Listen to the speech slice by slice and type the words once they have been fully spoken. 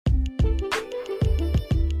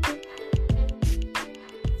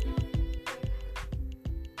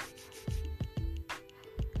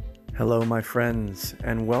Hello, my friends,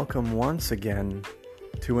 and welcome once again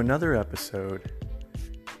to another episode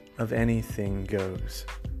of Anything Goes.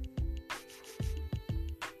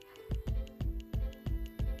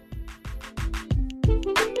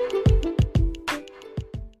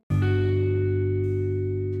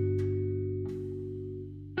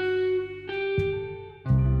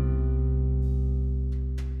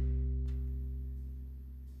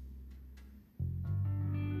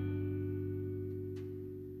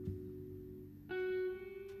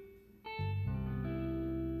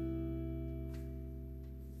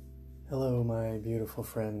 Hello, my beautiful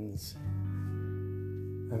friends.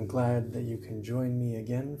 I'm glad that you can join me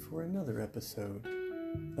again for another episode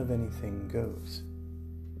of Anything Goes.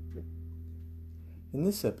 In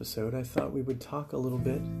this episode, I thought we would talk a little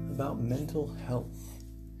bit about mental health.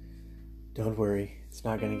 Don't worry, it's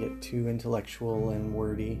not going to get too intellectual and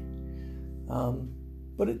wordy,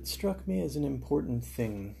 but it struck me as an important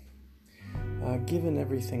thing, given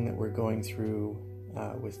everything that we're going through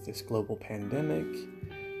with this global pandemic.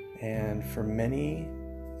 And for many,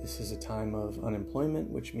 this is a time of unemployment,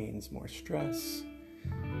 which means more stress.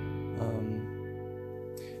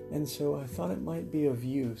 And so I thought it might be of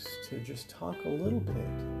use to just talk a little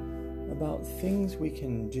bit about things we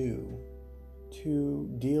can do to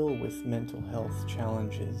deal with mental health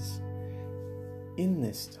challenges in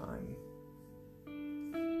this time.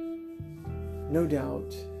 No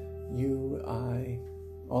doubt, you, I,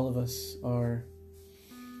 all of us are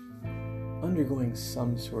undergoing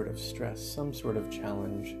some sort of stress, some sort of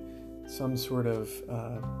challenge, some sort of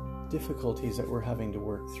difficulties that we're having to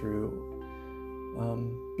work through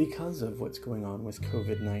because of what's going on with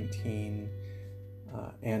COVID-19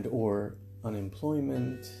 and or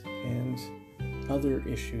unemployment and other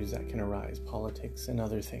issues that can arise, politics and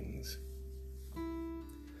other things.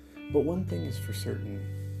 But one thing is for certain,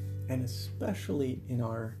 and especially in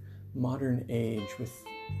our modern age with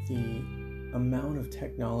the amount of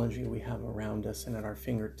technology we have around us and at our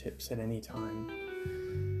fingertips at any time,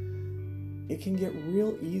 it can get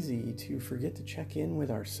real easy to forget to check in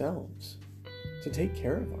with ourselves, to take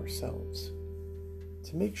care of ourselves,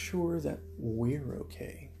 to make sure that we're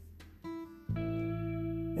okay.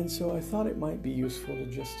 And so I thought it might be useful to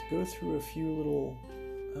just go through a few little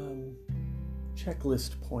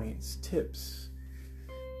checklist points, tips,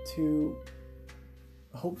 to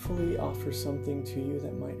hopefully offer something to you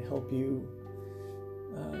that might help you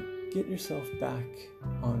get yourself back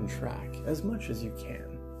on track as much as you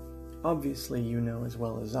can. Obviously, you know as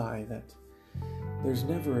well as I that there's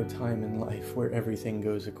never a time in life where everything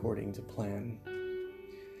goes according to plan.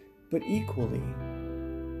 But equally,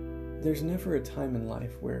 there's never a time in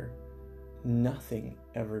life where nothing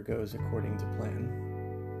ever goes according to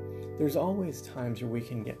plan. There's always times where we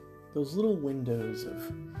can get those little windows of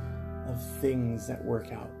things that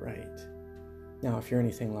work out right. Now, if you're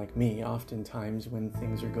anything like me, oftentimes when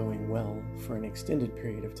things are going well for an extended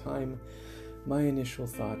period of time, my initial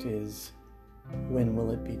thought is, when will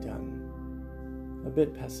it be done? A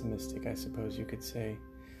bit pessimistic, I suppose you could say.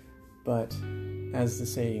 But as the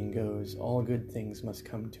saying goes, all good things must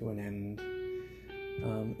come to an end.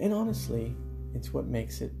 And honestly, it's what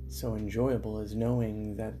makes it so enjoyable, is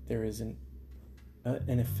knowing that there is an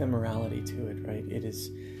ephemerality to it, right? It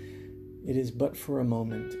is but for a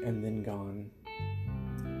moment and then gone.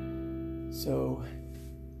 So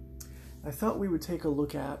I thought we would take a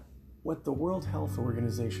look at what the World Health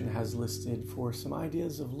Organization has listed for some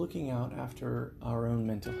ideas of looking out after our own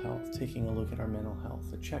mental health, taking a look at our mental health,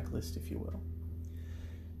 a checklist, if you will.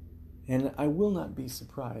 And I will not be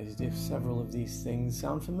surprised if several of these things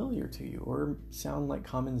sound familiar to you or sound like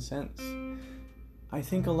common sense. I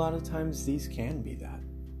think a lot of times these can be that.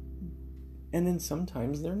 And then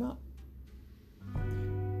sometimes they're not.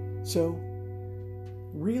 So,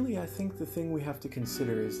 really, I think the thing we have to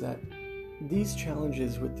consider is that these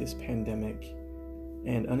challenges with this pandemic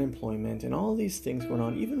and unemployment and all these things going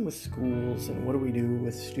on, even with schools and what do we do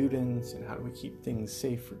with students and how do we keep things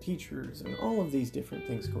safe for teachers and all of these different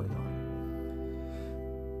things going on,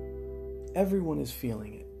 everyone is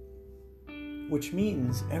feeling it, which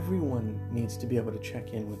means everyone needs to be able to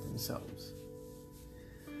check in with themselves.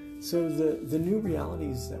 So the new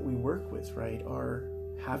realities that we work with, right, are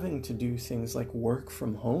having to do things like work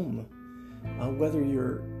from home, whether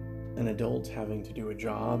you're an adult having to do a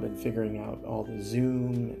job and figuring out all the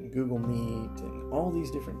Zoom and Google Meet and all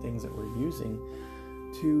these different things that we're using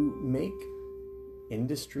to make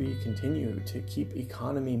industry continue, to keep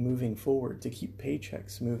economy moving forward, to keep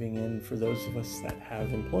paychecks moving in for those of us that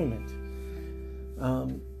have employment.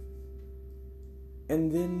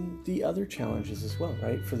 And then the other challenges as well,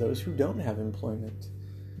 right? For those who don't have employment,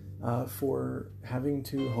 for having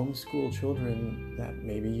to homeschool children that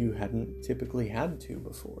maybe you hadn't typically had to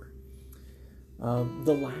before.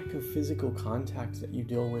 The lack of physical contact that you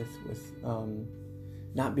deal with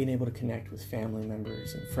not being able to connect with family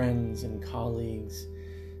members and friends and colleagues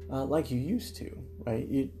like you used to, right?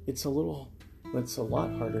 It's a lot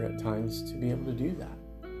harder at times to be able to do that.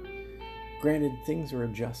 Granted, things are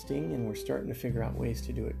adjusting and we're starting to figure out ways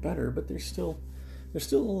to do it better, but there's still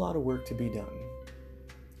a lot of work to be done.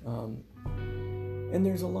 And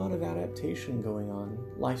there's a lot of adaptation going on,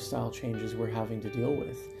 lifestyle changes we're having to deal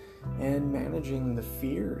with, and managing the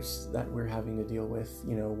fears that we're having to deal with,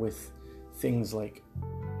 with things like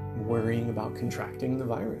worrying about contracting the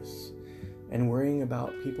virus and worrying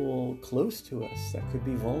about people close to us that could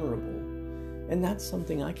be vulnerable. And that's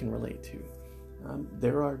something I can relate to.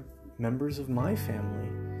 There are members of my family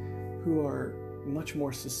who are much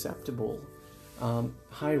more susceptible,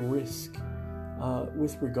 high risk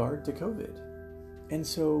with regard to COVID. And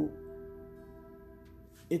so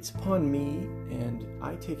it's upon me, and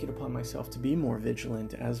I take it upon myself to be more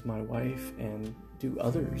vigilant as my wife and do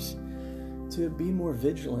others, to be more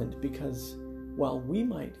vigilant, because while we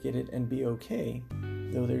might get it and be okay,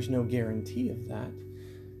 though there's no guarantee of that,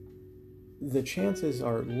 the chances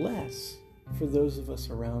are less for those of us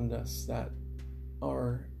around us that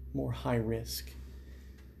are more high risk.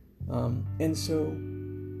 And so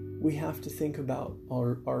we have to think about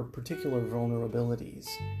our particular vulnerabilities,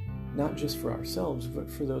 not just for ourselves, but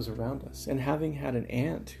for those around us. And having had an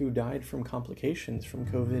aunt who died from complications from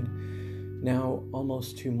COVID now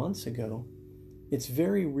almost 2 months ago, it's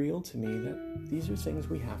very real to me that these are things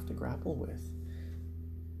we have to grapple with.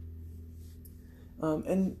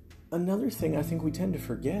 And another thing I think we tend to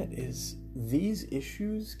forget is these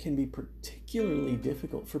issues can be particularly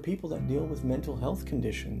difficult for people that deal with mental health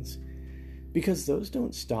conditions, because those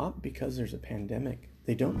don't stop because there's a pandemic.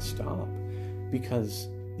 They don't stop because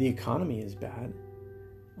the economy is bad.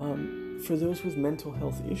 For those with mental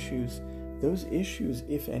health issues, those issues,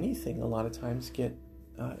 if anything, a lot of times get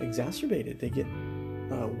exacerbated. They get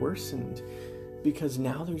worsened because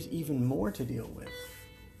now there's even more to deal with.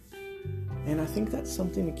 And I think that's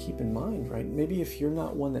something to keep in mind, right? Maybe if you're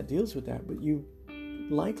not one that deals with that, but you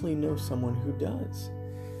likely know someone who does.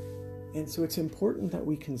 And so it's important that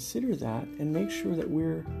we consider that and make sure that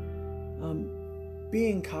we're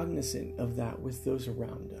being cognizant of that with those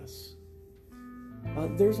around us.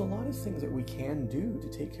 There's a lot of things that we can do to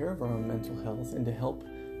take care of our own mental health and to help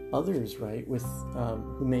others, right, with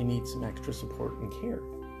who may need some extra support and care.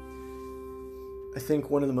 I think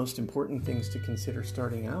one of the most important things to consider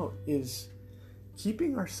starting out is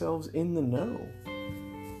keeping ourselves in the know.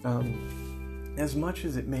 As much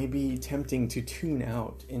as it may be tempting to tune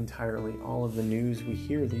out entirely all of the news we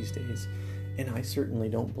hear these days, and I certainly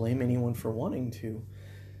don't blame anyone for wanting to,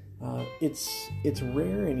 it's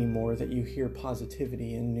rare anymore that you hear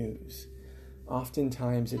positivity in news.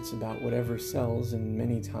 Oftentimes it's about whatever sells, and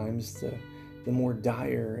many times the more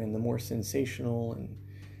dire and the more sensational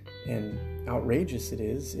and outrageous it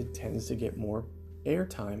is, it tends to get more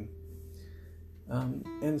airtime.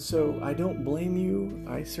 And so I don't blame you.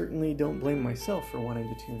 I certainly don't blame myself for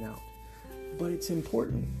wanting to tune out. But it's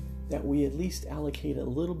important that we at least allocate a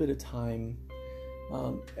little bit of time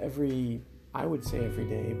I would say every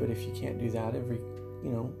day, but if you can't do that,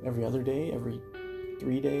 every other day, every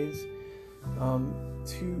 3 days,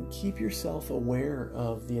 to keep yourself aware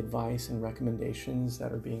of the advice and recommendations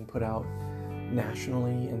that are being put out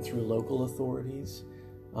nationally and through local authorities.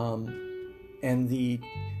 And the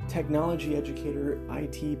technology educator,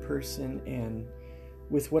 IT person, and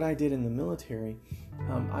with what I did in the military,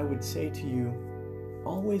 I would say to you,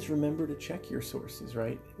 always remember to check your sources,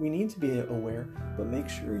 right? We need to be aware, but make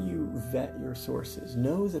sure you vet your sources.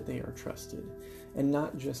 Know that they are trusted, and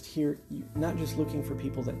not just looking for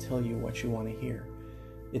people that tell you what you want to hear.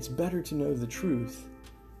 It's better to know the truth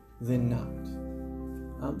than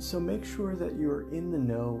not. So make sure that you're in the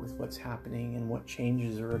know with what's happening and what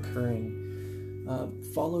changes are occurring.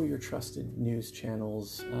 Follow your trusted news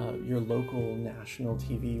channels, your local national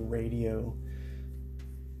TV, radio.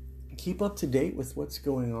 Keep up to date with what's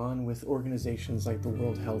going on with organizations like the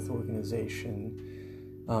World Health Organization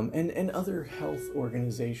and other health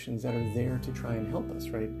organizations that are there to try and help us,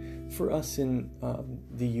 right? For us in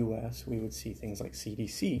the US, we would see things like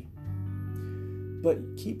CDC. But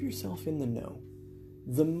keep yourself in the know.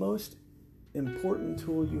 The most important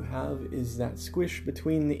tool you have is that squish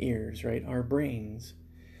between the ears, right? Our brains,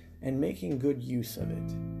 and making good use of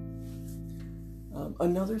it.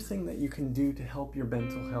 Another thing that you can do to help your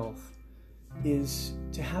mental health is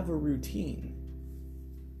to have a routine.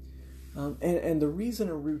 And the reason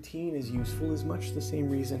a routine is useful is much the same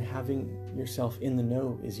reason having yourself in the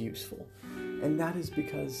know is useful. And that is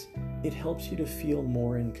because it helps you to feel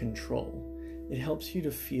more in control. It helps you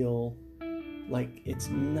to feel like it's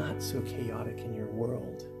not so chaotic in your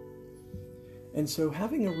world. And so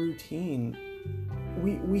having a routine,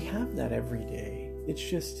 we have that every day. It's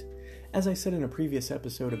just, as I said in a previous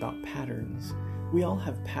episode about patterns, we all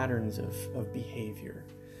have patterns of behavior.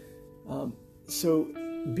 So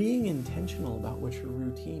being intentional about what your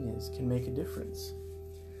routine is can make a difference.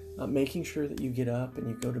 Making sure that you get up and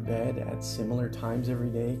you go to bed at similar times every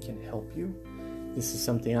day can help you. This is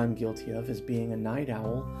something I'm guilty of, is being a night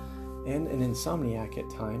owl and an insomniac at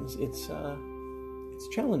times. It's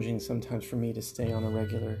challenging sometimes for me to stay on a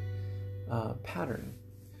regular pattern,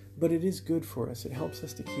 but it is good for us. It helps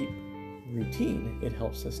us to keep routine. It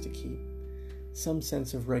helps us to keep some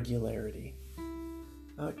sense of regularity.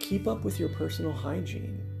 Keep up with your personal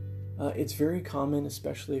hygiene. It's very common,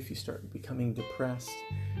 especially if you start becoming depressed,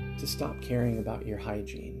 to stop caring about your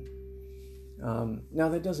hygiene. Now,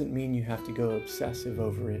 that doesn't mean you have to go obsessive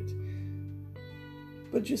over it,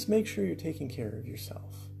 but just make sure you're taking care of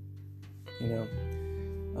yourself.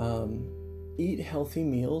 Eat healthy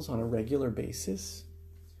meals on a regular basis.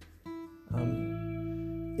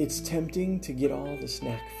 It's tempting to get all the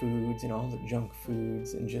snack foods and all the junk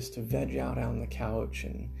foods and just to veg out on the couch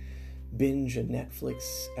and binge a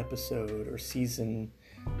Netflix episode or season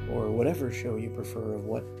or whatever show you prefer of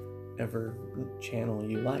whatever channel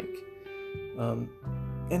you like.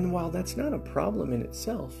 And while that's not a problem in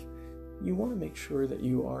itself, you want to make sure that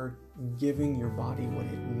you are giving your body what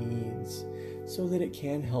it needs so that it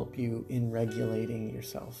can help you in regulating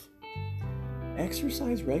yourself.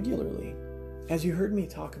 Exercise regularly. As you heard me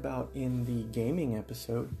talk about in the gaming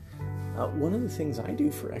episode, one of the things I do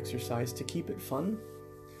for exercise to keep it fun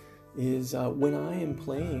is when I am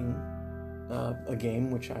playing a game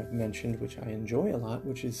which I've mentioned, which I enjoy a lot,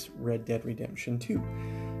 which is Red Dead Redemption 2.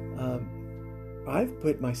 I've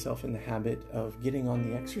put myself in the habit of getting on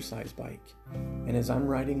the exercise bike, and as I'm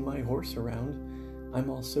riding my horse around, I'm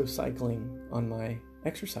also cycling on my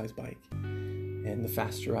exercise bike. And the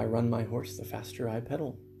faster I run my horse, the faster I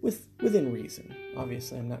pedal, within reason.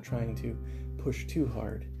 Obviously, I'm not trying to push too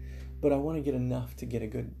hard, but I want to get enough to get a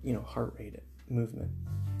good, heart rate movement.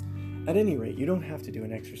 At any rate, you don't have to do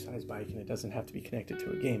an exercise bike, and it doesn't have to be connected to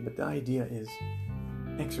a game, but the idea is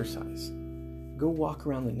exercise. Go walk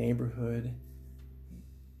around the neighborhood,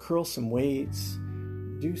 curl some weights,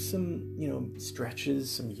 do some, stretches,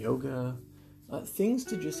 some yoga, things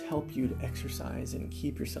to just help you to exercise and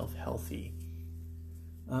keep yourself healthy.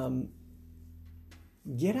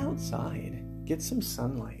 Get outside, get some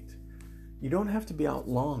sunlight. You don't have to be out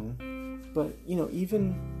long, but,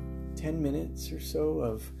 even 10 minutes or so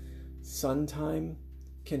of sun time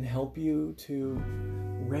can help you to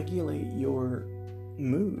regulate your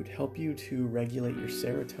mood, help you to regulate your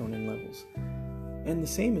serotonin levels. And the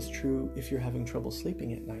same is true if you're having trouble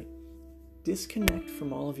sleeping at night. Disconnect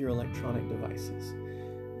from all of your electronic devices.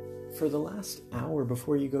 For the last hour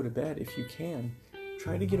before you go to bed, if you can,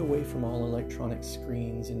 try to get away from all electronic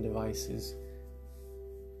screens and devices.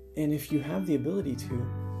 And if you have the ability to,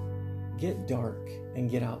 get dark and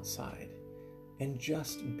get outside. And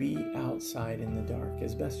just be outside in the dark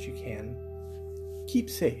as best you can. Keep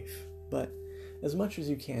safe, but as much as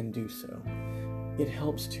you can, do so. It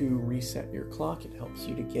helps to reset your clock. It helps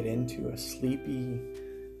you to get into a sleepy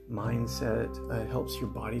mindset. It helps your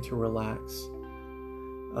body to relax.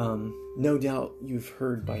 No doubt you've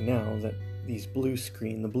heard by now that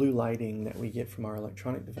the blue lighting that we get from our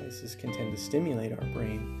electronic devices can tend to stimulate our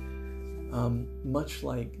brain, much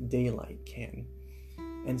like daylight can.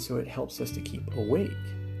 And so it helps us to keep awake.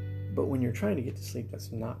 But when you're trying to get to sleep,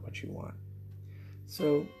 that's not what you want.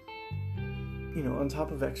 So, on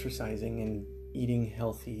top of exercising and eating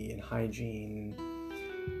healthy and hygiene,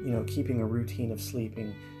 keeping a routine of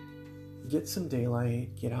sleeping, get some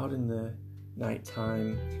daylight, get out in the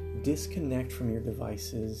nighttime, disconnect from your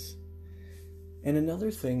devices. And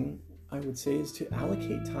another thing I would say is to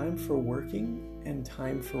allocate time for working and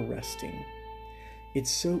time for resting.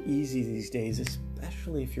 It's so easy these days,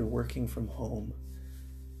 especially if you're working from home,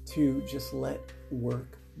 to just let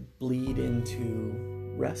work bleed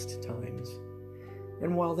into rest times.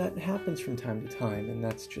 And while that happens from time to time, and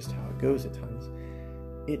that's just how it goes at times,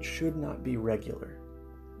 it should not be regular.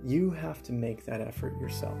 You have to make that effort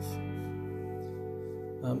yourself.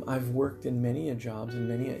 I've worked in many jobs in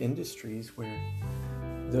many industries where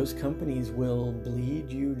those companies will bleed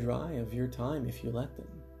you dry of your time if you let them.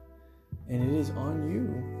 And it is on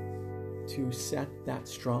you to set that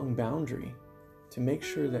strong boundary to make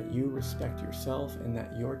sure that you respect yourself and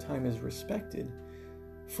that your time is respected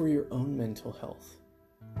for your own mental health.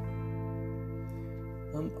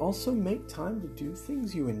 Also, make time to do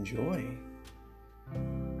things you enjoy.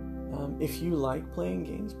 If you like playing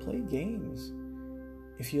games, play games.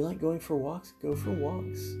 If you like going for walks, go for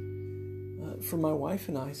walks. For my wife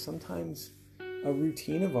and I, sometimes a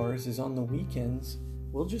routine of ours is on the weekends,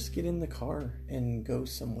 we'll just get in the car and go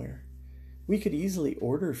somewhere. We could easily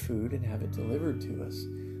order food and have it delivered to us,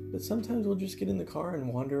 but sometimes we'll just get in the car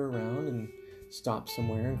and wander around and stop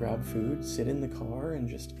somewhere and grab food, sit in the car and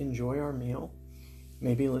just enjoy our meal.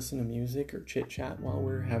 Maybe listen to music or chit-chat while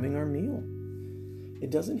we're having our meal. It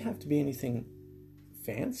doesn't have to be anything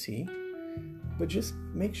fancy, but just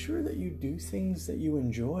make sure that you do things that you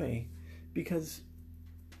enjoy, because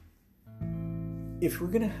if we're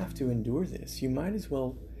going to have to endure this, you might as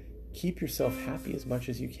well keep yourself happy as much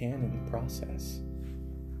as you can in the process.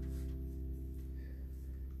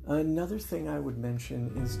 Another thing I would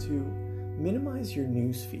mention is to minimize your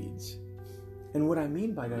news feeds. And what I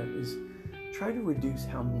mean by that is try to reduce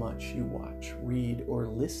how much you watch, read, or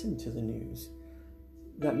listen to the news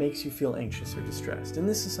that makes you feel anxious or distressed. And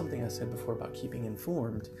this is something I said before about keeping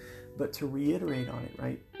informed, but to reiterate on it,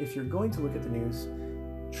 right? If you're going to look at the news,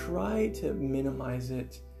 try to minimize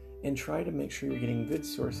it and try to make sure you're getting good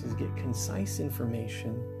sources, get concise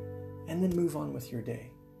information, and then move on with your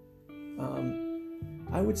day.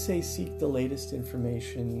 I would say seek the latest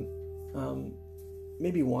information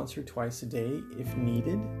maybe once or twice a day if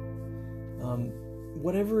needed.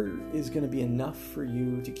 Whatever is going to be enough for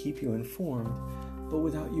you to keep you informed, but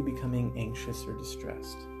without you becoming anxious or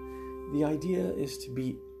distressed. The idea is to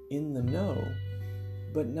be in the know,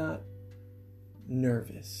 but not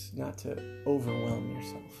nervous, not to overwhelm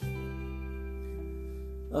yourself.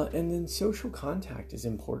 And then social contact is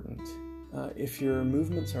important. If your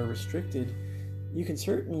movements are restricted, you can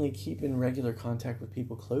certainly keep in regular contact with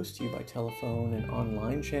people close to you by telephone and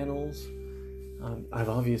online channels. I've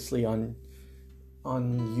obviously on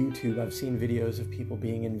YouTube, I've seen videos of people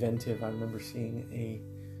being inventive. I remember seeing a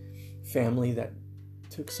family that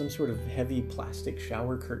took some sort of heavy plastic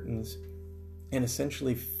shower curtains and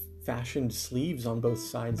essentially fashioned sleeves on both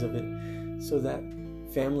sides of it so that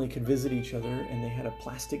family could visit each other, and they had a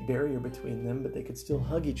plastic barrier between them, but they could still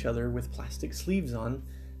hug each other with plastic sleeves on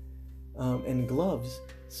and gloves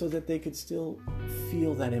so that they could still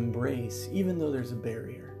feel that embrace even though there's a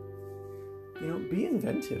barrier. You know, be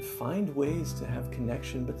inventive. Find ways to have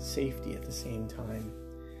connection but safety at the same time.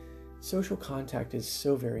 Social contact is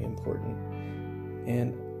so very important.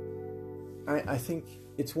 And I think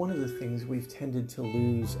it's one of the things we've tended to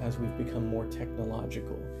lose as we've become more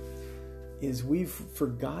technological, is we've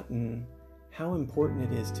forgotten how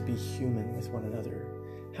important it is to be human with one another,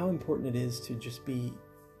 how important it is to just be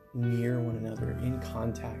near one another, in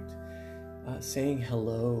contact, saying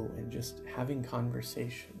hello and just having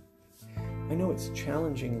conversation. I know it's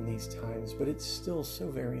challenging in these times, but it's still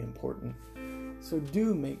so very important. So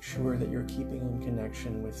do make sure that you're keeping in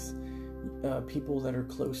connection with people that are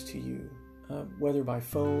close to you, whether by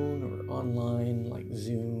phone or online like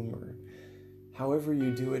Zoom, or however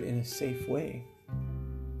you do it in a safe way.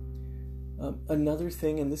 Another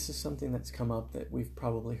thing, and this is something that's come up that we've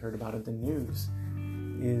probably heard about in the news,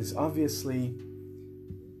 is obviously,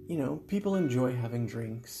 you know, people enjoy having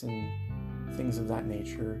drinks and things of that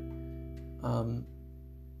nature.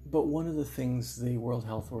 But one of the things the World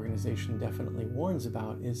Health Organization definitely warns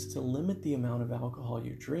about is to limit the amount of alcohol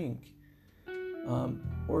you drink,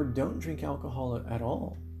 or don't drink alcohol at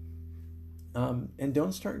all. And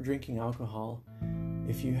don't start drinking alcohol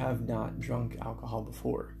if you have not drunk alcohol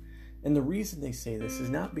before. And the reason they say this is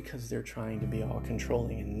not because they're trying to be all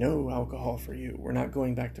controlling and no alcohol for you. We're not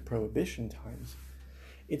going back to prohibition times.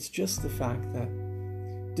 It's just the fact that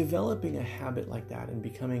developing a habit like that and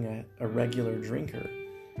becoming a regular drinker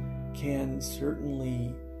can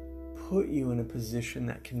certainly put you in a position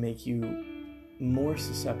that can make you more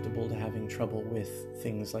susceptible to having trouble with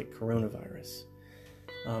things like coronavirus.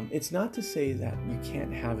 It's not to say that you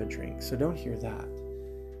can't have a drink, so don't hear that.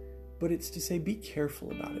 But it's to say be careful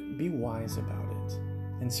about it, be wise about it.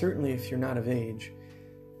 And certainly if you're not of age,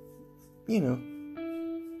 you know,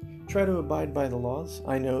 try to abide by the laws.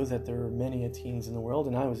 I know that there are many teens in the world,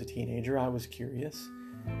 and I was a teenager. I was curious.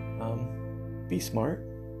 Be smart.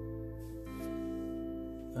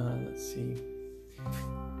 Let's see.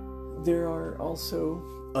 There are also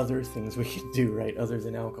other things we can do, right, other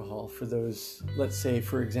than alcohol. For those, let's say,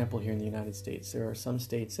 for example, here in the United States, there are some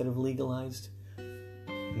states that have legalized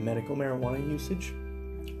medical marijuana usage,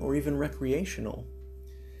 or even recreational.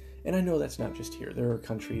 And I know that's not just here. There are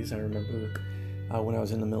countries, I remember when I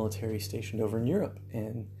was in the military stationed over in Europe,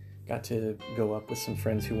 and got to go up with some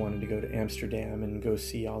friends who wanted to go to Amsterdam and go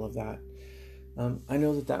see all of that. I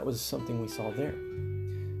know that was something we saw there.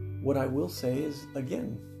 What I will say is,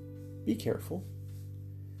 again, be careful.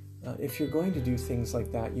 If you're going to do things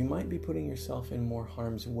like that, you might be putting yourself in more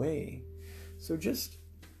harm's way. So just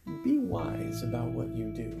be wise about what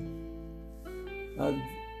you do.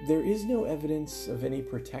 There is no evidence of any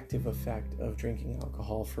protective effect of drinking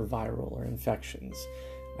alcohol for viral or infections.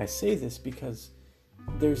 I say this because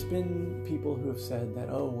there's been people who have said that,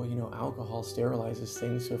 alcohol sterilizes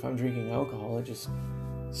things, so if I'm drinking alcohol, it just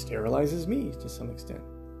sterilizes me to some extent.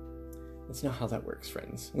 That's not how that works,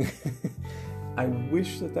 friends. I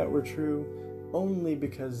wish that were true, only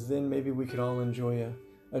because then maybe we could all enjoy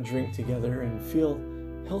a drink together and feel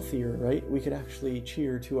healthier, right? We could actually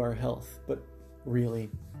cheer to our health, but really,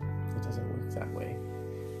 it doesn't work that way.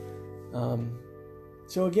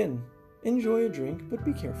 So again, enjoy a drink, but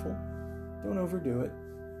be careful. Don't overdo it.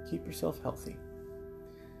 Keep yourself healthy.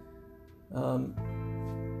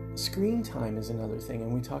 Screen time is another thing,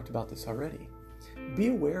 and we talked about this already. Be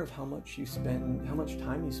aware of how much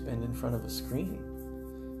time you spend in front of a screen,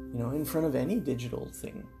 in front of any digital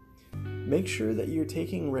thing. Make sure that you're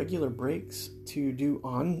taking regular breaks to do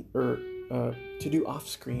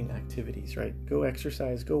off-screen activities, right? Go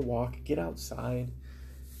exercise, go walk, get outside,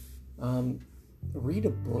 read a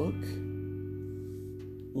book,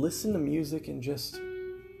 listen to music, and just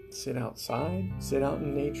sit outside, sit out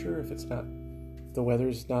in nature if the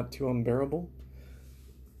weather's not too unbearable.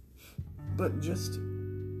 But just,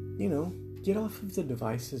 get off of the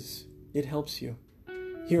devices. It helps you.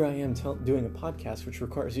 Here I am doing a podcast, which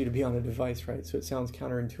requires you to be on a device, right? So it sounds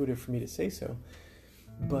counterintuitive for me to say so.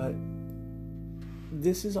 But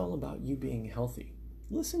this is all about you being healthy.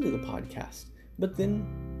 Listen to the podcast, but then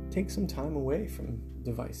take some time away from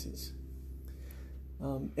devices.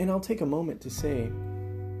 And I'll take a moment to say,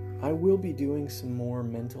 I will be doing some more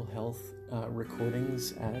mental health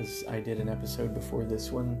recordings, as I did an episode before this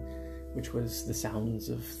one, which was the sounds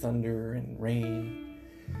of thunder and rain,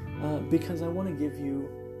 because I want to give you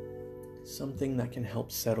something that can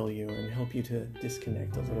help settle you and help you to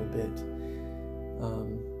disconnect a little bit.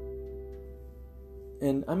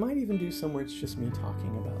 And I might even do some where it's just me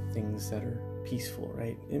talking about things that are peaceful,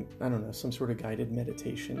 right? I don't know, some sort of guided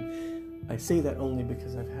meditation. I say that only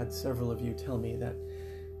because I've had several of you tell me that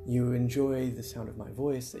you enjoy the sound of my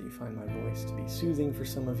voice, that you find my voice to be soothing for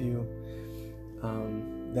some of you,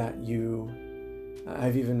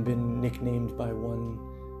 I've even been nicknamed by one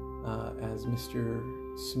as Mr.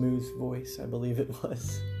 Smooth Voice, I believe it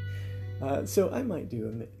was. So I might do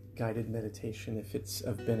a guided meditation if it's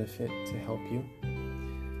of benefit to help you.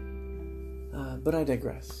 But I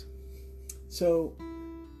digress. So,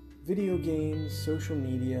 video games, social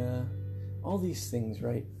media, all these things,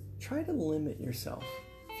 right? Try to limit yourself.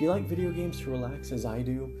 If you like video games to relax, as I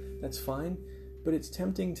do, that's fine. But it's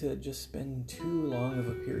tempting to just spend too long of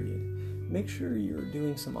a period. Make sure you're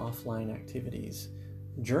doing some offline activities.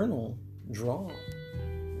 Journal, draw,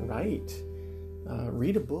 write,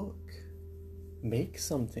 read a book, make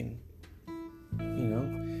something.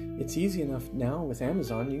 It's easy enough now with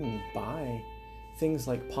Amazon. You can buy things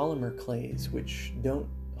like polymer clays, which don't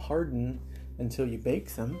harden until you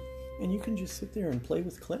bake them. And you can just sit there and play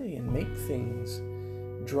with clay and make things,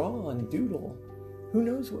 draw and doodle. Who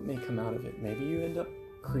knows what may come out of it? Maybe you end up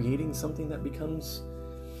creating something that becomes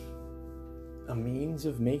a means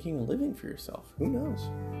of making a living for yourself. Who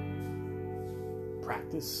knows?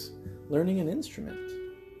 Practice learning an instrument.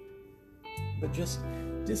 But just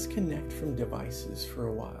disconnect from devices for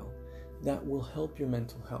a while. That will help your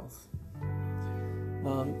mental health.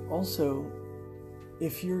 Also,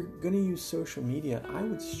 if you're going to use social media, I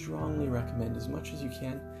would strongly recommend, as much as you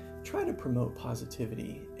can, try to promote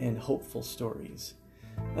positivity and hopeful stories.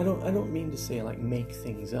 I don't mean to say like make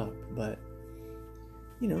things up, but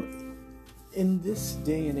in this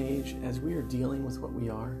day and age, as we are dealing with what we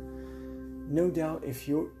are, no doubt if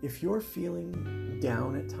you're feeling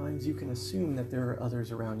down at times, you can assume that there are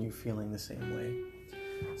others around you feeling the same way.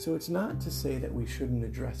 So it's not to say that we shouldn't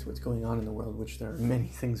address what's going on in the world, which there are many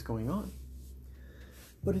things going on.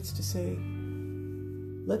 But it's to say,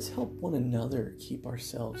 let's help one another keep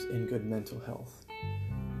ourselves in good mental health.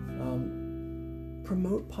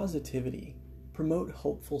 Promote positivity. Promote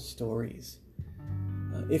hopeful stories.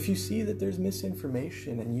 If you see that there's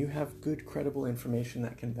misinformation and you have good, credible information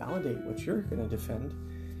that can validate what you're going to defend,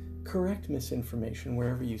 correct misinformation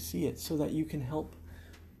wherever you see it so that we can help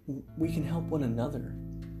one another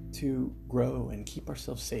to grow and keep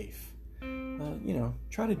ourselves safe.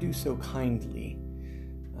 Try to do so kindly.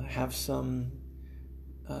 Have some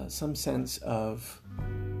some sense of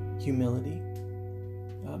humility,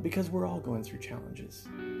 because we're all going through challenges.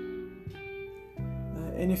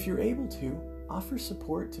 And if you're able to, offer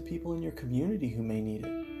support to people in your community who may need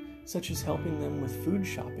it, such as helping them with food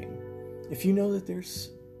shopping. If you know that there's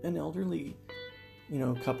an elderly,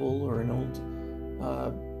 couple or an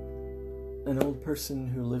old person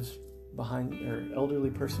who lives behind, or elderly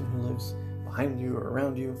person who lives behind you or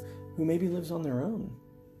around you, who maybe lives on their own,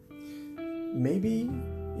 maybe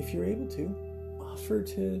if you're able to, offer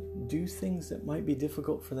to do things that might be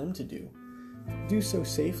difficult for them to do. Do so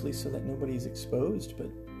safely so that nobody's exposed, but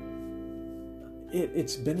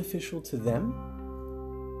it's beneficial to them,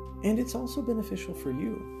 and it's also beneficial for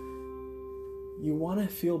you. You want to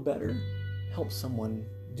feel better? Help someone.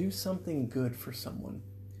 Do something good for someone.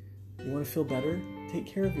 You want to feel better? Take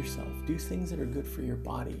care of yourself. Do things that are good for your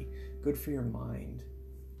body, good for your mind.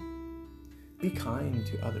 Be kind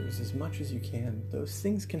to others as much as you can. Those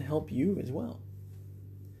things can help you as well.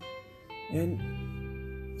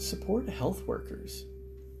 And support health workers.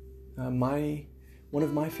 One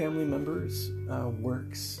of my family members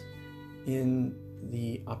works in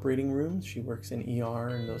the operating rooms. She works in ER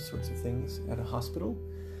and those sorts of things at a hospital.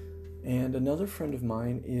 And another friend of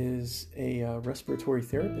mine is a respiratory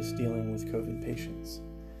therapist dealing with COVID patients.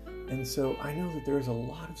 And so I know that there's a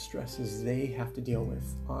lot of stresses they have to deal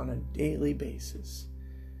with on a daily basis.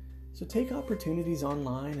 So take opportunities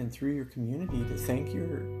online and through your community to thank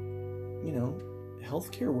your,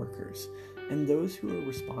 healthcare workers and those who are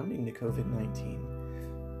responding to COVID-19.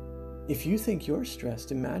 If you think you're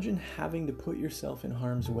stressed, imagine having to put yourself in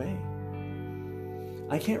harm's way.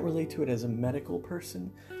 I can't relate to it as a medical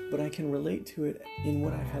person, but I can relate to it in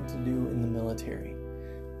what I had to do in the military.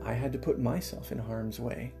 I had to put myself in harm's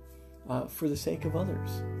way for the sake of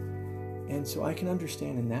others. And so I can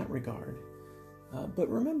understand in that regard. But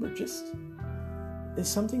remember, just is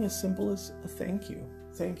something as simple as a thank you.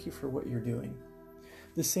 Thank you for what you're doing.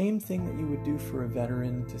 The same thing that you would do for a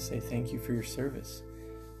veteran to say thank you for your service.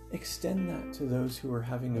 Extend that to those who are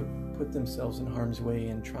having to put themselves in harm's way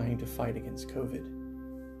in trying to fight against COVID.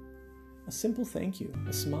 A simple thank you,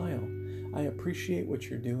 a smile, I appreciate what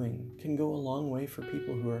you're doing, can go a long way for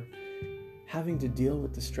people who are having to deal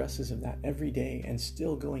with the stresses of that every day and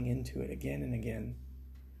still going into it again and again.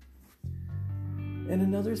 And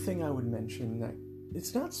another thing I would mention, that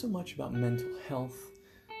it's not so much about mental health,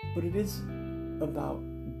 but it is about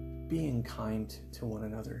being kind to one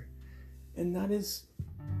another. And that is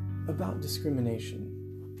about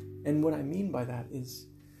discrimination. And what I mean by that is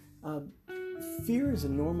fear is a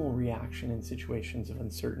normal reaction in situations of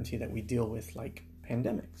uncertainty that we deal with, like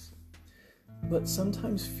pandemics. But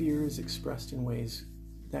sometimes fear is expressed in ways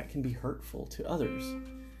that can be hurtful to others.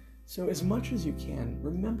 So as much as you can,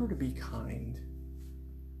 remember to be kind.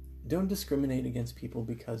 Don't discriminate against people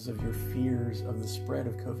because of your fears of the spread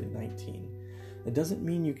of COVID-19. That doesn't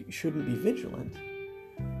mean you shouldn't be vigilant,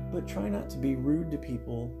 but try not to be rude to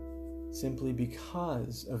people simply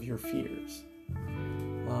because of your fears.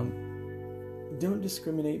 Don't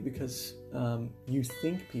discriminate because you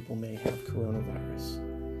think people may have coronavirus.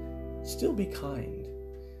 Still be kind.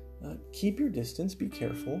 Keep your distance, be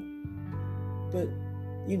careful. But,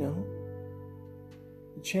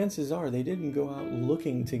 chances are they didn't go out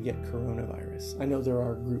looking to get coronavirus. I know there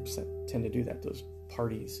are groups that tend to do that, those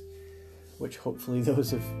parties, which hopefully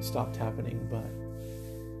those have stopped happening. But,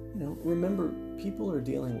 remember, people are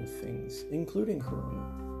dealing with things, including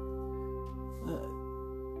corona.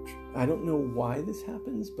 I don't know why this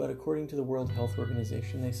happens, but according to the World Health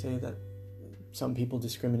Organization, they say that some people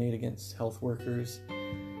discriminate against health workers.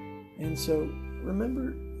 And so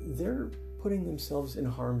remember, they're putting themselves in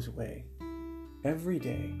harm's way every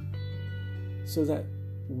day so that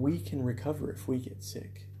we can recover if we get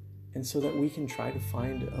sick, and so that we can try to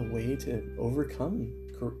find a way to overcome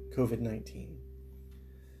COVID-19.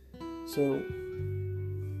 So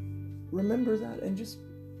remember that, and just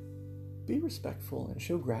be respectful and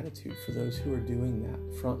show gratitude for those who are doing that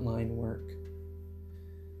frontline work.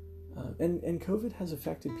 And COVID has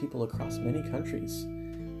affected people across many countries.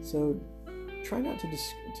 So try not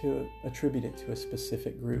to attribute it to a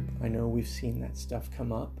specific group. I know we've seen that stuff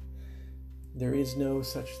come up. There is no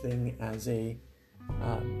such thing as a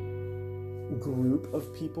group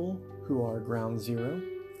of people who are ground zero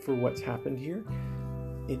for what's happened here.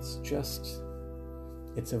 It's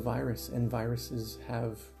a virus, and viruses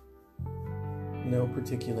have no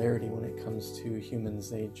particularity when it comes to humans.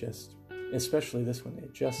 They just, especially this one,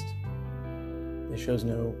 it shows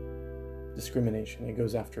no discrimination. It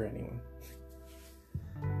goes after anyone.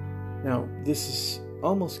 Now, this is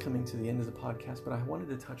almost coming to the end of the podcast, but I wanted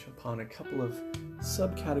to touch upon a couple of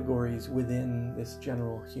subcategories within this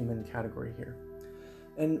general human category here.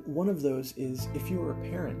 And one of those is if you are a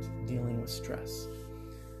parent dealing with stress,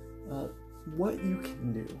 what you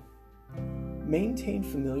can do. Maintain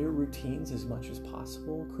familiar routines as much as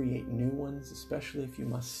possible. Create new ones, especially if you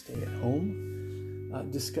must stay at home.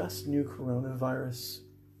 Discuss the new coronavirus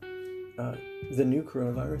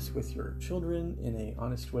with your children in an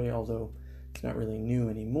honest way, although it's not really new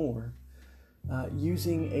anymore.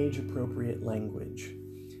 Using age-appropriate language.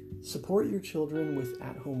 Support your children with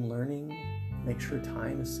at-home learning. Make sure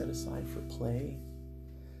time is set aside for play.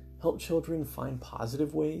 Help children find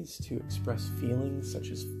positive ways to express feelings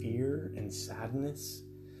such as fear and sadness.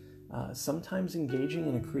 Sometimes engaging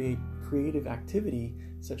in a creative activity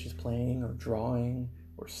such as playing or drawing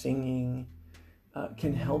or singing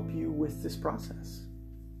can help you with this process.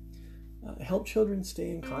 Help children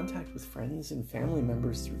stay in contact with friends and family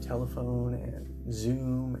members through telephone and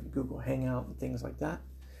Zoom and Google Hangout and things like that.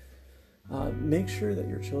 Make sure that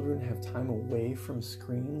your children have time away from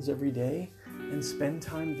screens every day and spend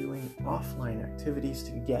time doing offline activities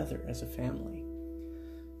together as a family.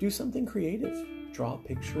 Do something creative. Draw a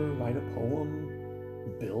picture, write a poem,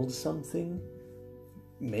 build something,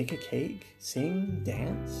 make a cake, sing,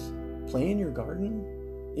 dance, play in your garden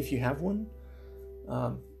if you have one.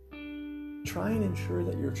 Try and ensure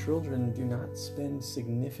that your children do not spend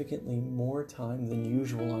significantly more time than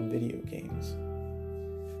usual on video games.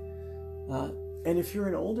 And if you're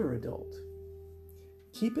an older adult,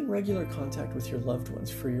 keep in regular contact with your loved ones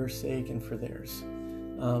for your sake and for theirs.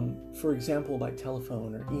 For example, by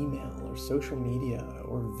telephone or email or social media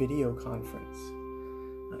or video conference.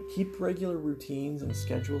 Keep regular routines and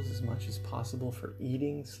schedules as much as possible for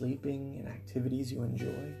eating, sleeping, and activities you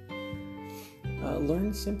enjoy.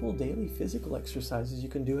 Learn simple daily physical exercises you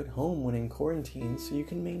can do at home when in quarantine so you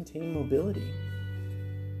can maintain mobility.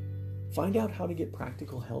 Find out how to get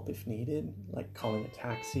practical help if needed, like calling a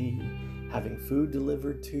taxi, having food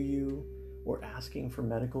delivered to you, or asking for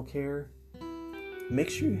medical care. Make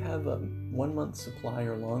sure you have a 1 month supply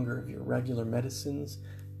or longer of your regular medicines,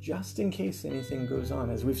 just in case anything goes on.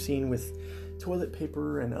 As we've seen with toilet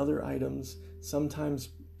paper and other items, sometimes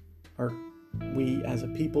we as a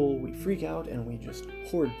people, we freak out and we just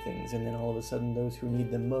hoard things, and then all of a sudden those who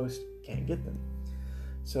need them most can't get them.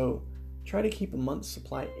 So try to keep a month's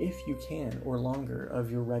supply if you can, or longer,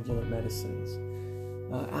 of your regular medicines.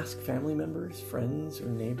 Ask family members, friends, or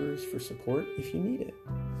neighbors for support if you need it.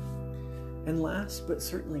 And last, but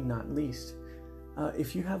certainly not least,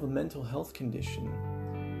 if you have a mental health condition,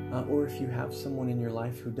 or if you have someone in your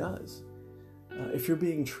life who does, if you're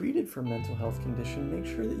being treated for a mental health condition, make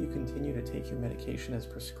sure that you continue to take your medication as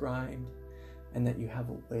prescribed and that you have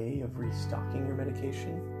a way of restocking your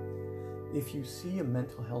medication. If you see a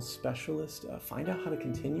mental health specialist, find out how to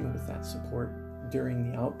continue with that support during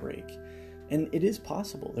the outbreak. And it is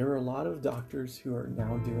possible. There are a lot of doctors who are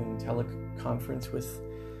now doing teleconference with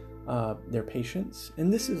their patients. And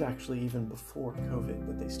this is actually even before COVID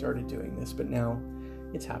that they started doing this, but now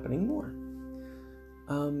it's happening more.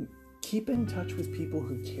 Keep in touch with people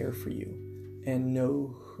who care for you and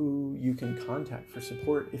know who you can contact for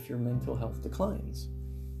support if your mental health declines.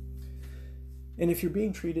 And if you're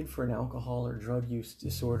being treated for an alcohol or drug use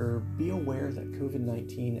disorder, be aware that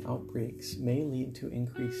COVID-19 outbreaks may lead to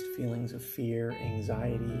increased feelings of fear,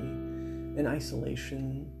 anxiety, and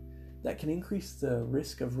isolation that can increase the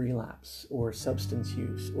risk of relapse or substance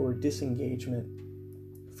use or disengagement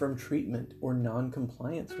from treatment or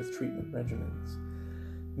non-compliance with treatment regimens.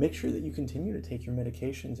 Make sure that you continue to take your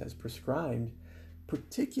medications as prescribed,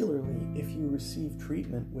 particularly if you receive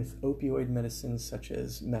treatment with opioid medicines such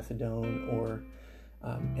as methadone or,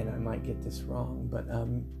 and I might get this wrong, but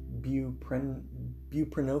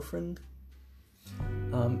buprenorphine,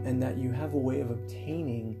 and that you have a way of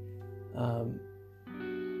obtaining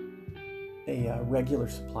a regular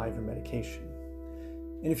supply of your medication.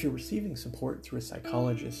 And if you're receiving support through a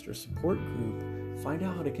psychologist or support group, find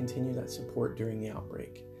out how to continue that support during the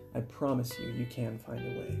outbreak. I promise you, you can find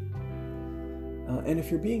a way. And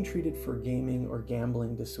if you're being treated for gaming or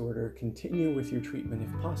gambling disorder, continue with your treatment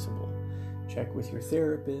if possible. Check with your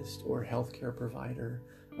therapist or healthcare provider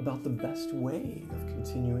about the best way of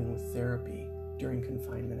continuing with therapy during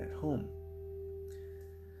confinement at home.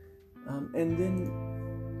 And then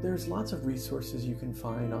there's lots of resources you can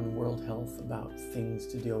find on World Health about things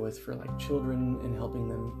to deal with for like children and helping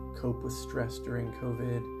them cope with stress during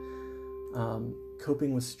COVID,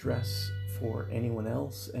 coping with stress for anyone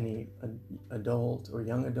else, any adult or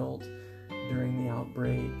young adult during the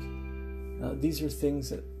outbreak. These are things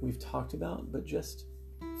that we've talked about, but just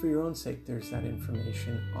for your own sake, there's that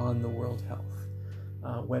information on the World Health.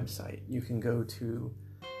 website. You can go to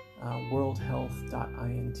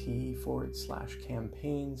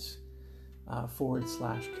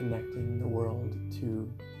worldhealth.int/campaigns/connecting the world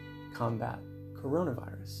to combat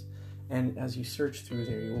coronavirus. And as you search through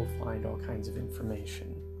there, you will find all kinds of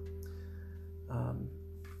information.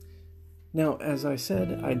 Now, as I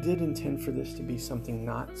said, I did intend for this to be something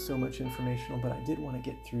not so much informational, but I did want to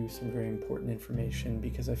get through some very important information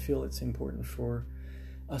because I feel it's important for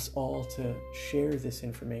us all to share this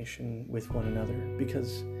information with one another,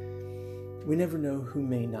 because we never know who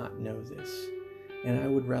may not know this. And I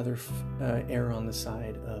would rather err on the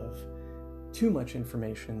side of too much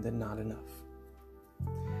information than not enough.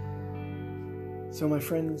 So my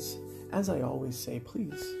friends, as I always say,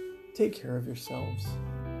 please take care of yourselves.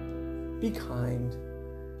 Be kind.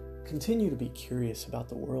 Continue to be curious about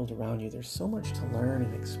the world around you. There's so much to learn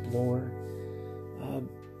and explore.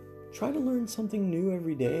 Try to learn something new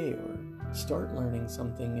every day, or start learning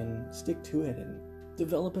something and stick to it, and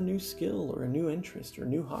develop a new skill or a new interest or a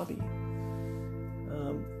new hobby.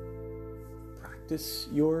 Practice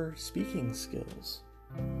your speaking skills.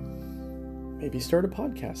 Maybe start a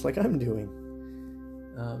podcast like I'm doing.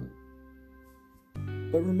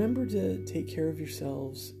 But remember to take care of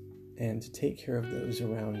yourselves and to take care of those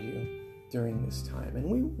around you during this time. And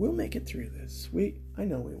we'll make it through this. I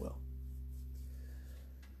know we will.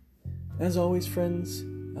 As always, friends,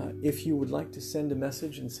 if you would like to send a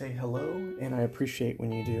message and say hello, and I appreciate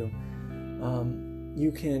when you do,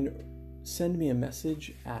 you can send me a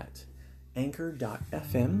message at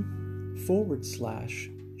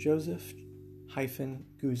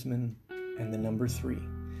anchor.fm/Joseph-Guzman and the number 3.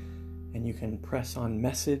 And you can press on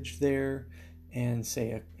message there and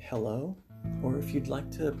say a hello. Or if you'd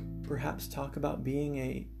like to perhaps talk about being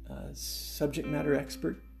a subject matter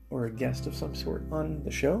expert or a guest of some sort on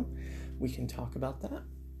the show, we can talk about that.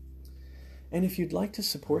 And if you'd like to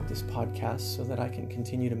support this podcast so that I can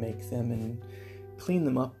continue to make them and clean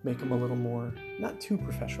them up, make them a little more, not too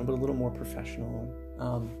professional, but a little more professional,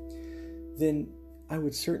 then I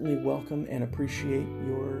would certainly welcome and appreciate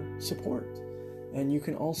your support. And you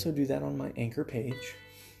can also do that on my Anchor page.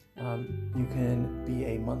 You can be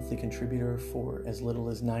a monthly contributor for as little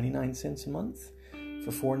as 99 cents a month,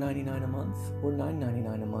 for $4.99 a month, or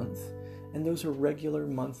 $9.99 a month. And those are regular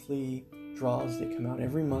monthly draws that come out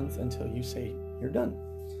every month until you say you're done.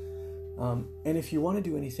 And if you want to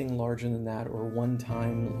do anything larger than that, or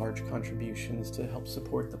one-time large contributions to help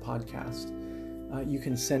support the podcast, you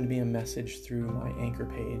can send me a message through my Anchor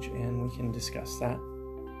page and we can discuss that.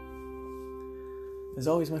 As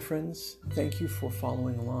always, my friends, thank you for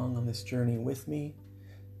following along on this journey with me.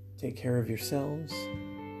 Take care of yourselves.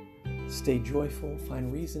 Stay joyful.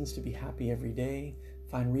 Find reasons to be happy every day.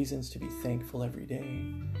 Find reasons to be thankful every day.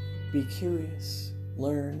 Be curious,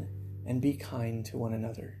 learn, and be kind to one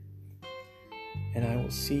another. And I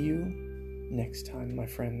will see you next time, my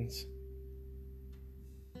friends.